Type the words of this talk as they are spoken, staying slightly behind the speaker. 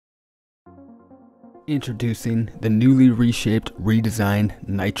Introducing the newly reshaped, redesigned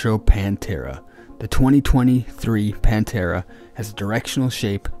Nitro Pantera. The 2023 Pantera has a directional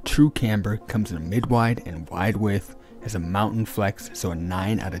shape, true camber, comes in a mid-wide and wide width, has a mountain flex, so a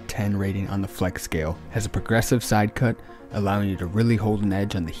 9 out of 10 rating on the flex scale, has a progressive side cut, allowing you to really hold an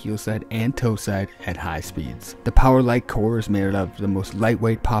edge on the heel side and toe side at high speeds. The Power Light core is made out of the most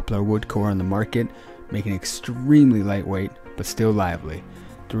lightweight poplar wood core on the market, making it extremely lightweight but still lively.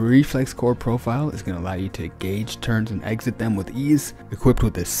 The Reflex core profile is going to allow you to gauge turns and exit them with ease, equipped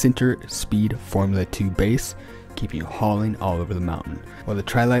with a Sinter Speed Formula 2 base, keeping you hauling all over the mountain. While the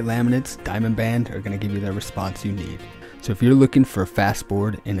Tri-Light laminates, Diamond Band are going to give you the response you need. So if you're looking for a fast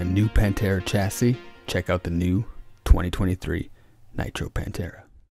board in a new Pantera chassis, check out the new 2023 Nitro Pantera.